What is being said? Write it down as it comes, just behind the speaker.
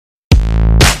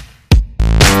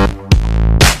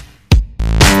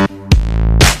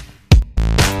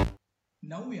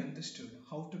Now we understood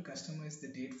how to customize the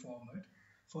date format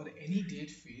for any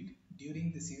date field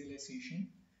during the serialization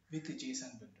with the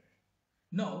JSON builder.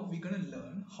 Now we're going to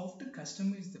learn how to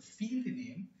customize the field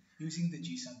name using the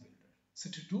JSON builder. So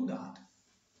to do that,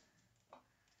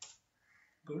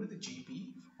 go to the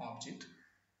JP object,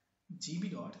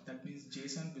 GB dot, that means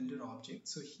JSON builder object.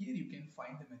 So here you can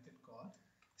find the method called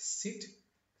set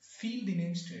field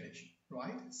name strategy,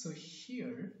 right? So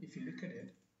here, if you look at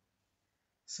it,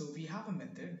 so we have a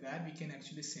method where we can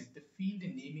actually set the field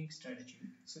naming strategy.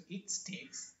 So it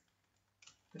takes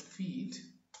the field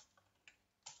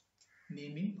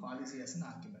naming policy as an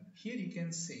argument. Here you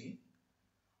can say,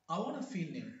 I want a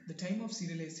field name, the time of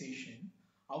serialization,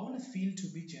 I want a field to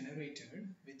be generated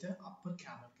with an upper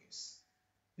camel case,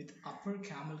 with upper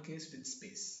camel case with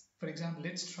space. For example,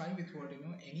 let's try with what,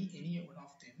 any one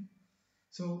of them.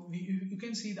 So you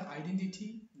can see the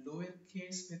identity,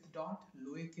 lowercase with dot,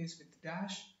 lowercase with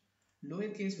dash,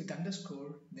 lowercase with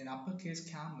underscore, then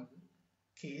uppercase camel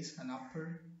case and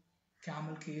upper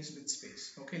camel case with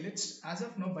space. Okay, let's, as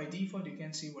of now, by default, you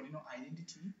can see what,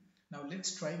 identity. Now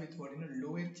let's try with what,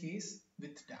 lowercase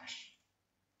with dash.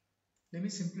 Let me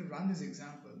simply run this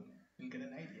example, you'll get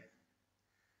an idea.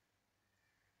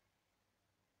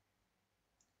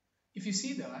 If you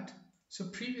see that, so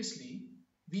previously,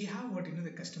 we have what, the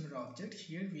customer object.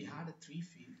 Here we had a three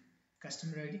field,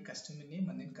 customer ID, customer name,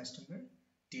 and then customer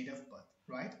date of birth,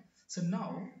 right? So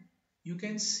now you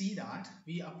can see that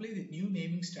we apply the new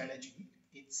naming strategy.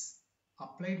 It's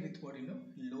applied with what,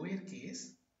 lowercase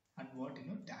and what,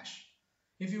 dash.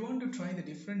 If you want to try the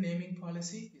different naming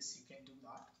policy, yes, you can do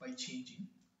that by changing.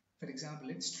 For example,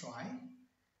 let's try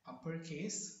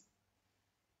uppercase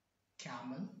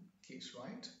camel case,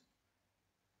 right?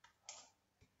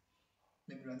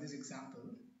 Let me run this example.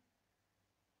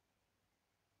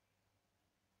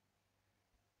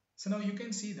 So now you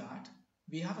can see that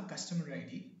we have a customer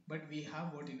ID, but we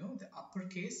have what, the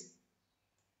uppercase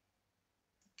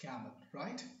camel,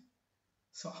 right?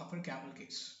 So upper camel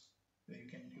case,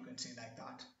 you can say like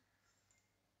that.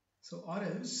 So or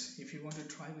else, if you want to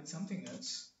try with something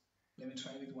else, let me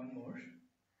try with one more.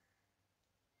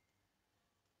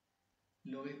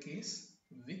 Lowercase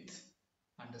with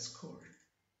underscore.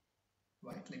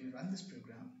 Right, let me run this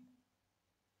program.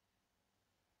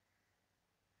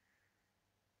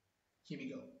 Here we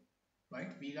go. Right,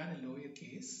 we got a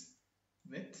lowercase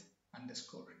with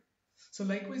underscore. So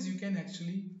likewise, you can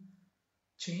actually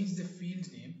change the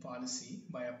field name policy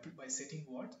by setting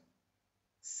what?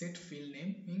 Set field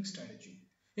naming strategy.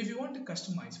 If you want to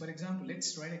customize, for example,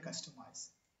 let's try to customize.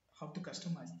 How to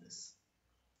customize this?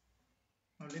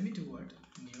 Now let me do what?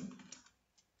 New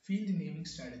field naming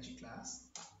strategy class.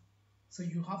 So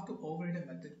you have to override a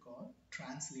method called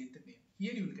translate the name.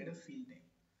 Here you will get a field name.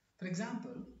 For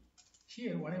example,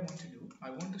 here what I want to do, I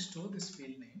want to store this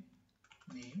field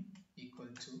name equal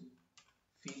to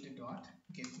field dot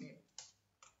get name.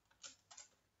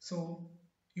 So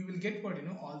you will get what,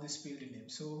 all this field name.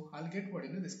 So I'll get what,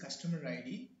 this customer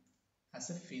ID as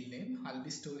a field name. I'll be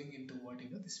storing into what,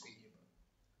 this variable.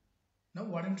 Now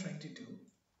what I'm trying to do,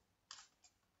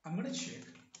 I'm going to check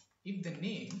if the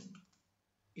name,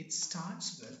 it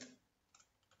starts with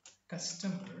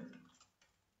customer,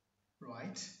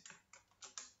 right?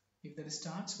 If that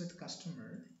starts with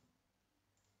customer,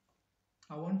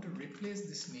 I want to replace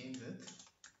this name with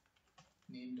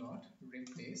name dot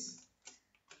replace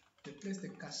the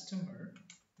customer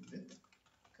with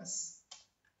cus,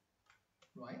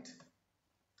 right?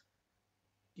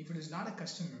 If it is not a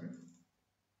customer,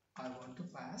 I want to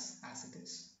pass as it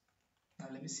is. Now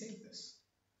let me save this.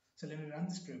 So let me run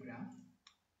this program.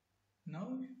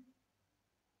 Now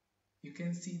you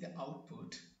can see the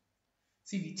output.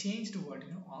 See, we changed what,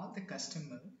 all the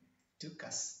customer to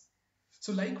cus.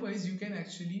 So likewise, you can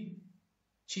actually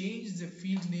change the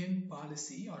field name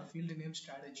policy or field name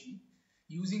strategy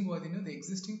using what, the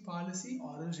existing policy,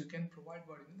 or else you can provide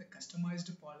what, the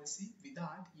customized policy. With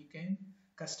that, you can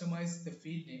customize the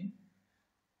field name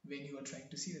when you are trying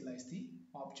to serialize the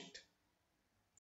object.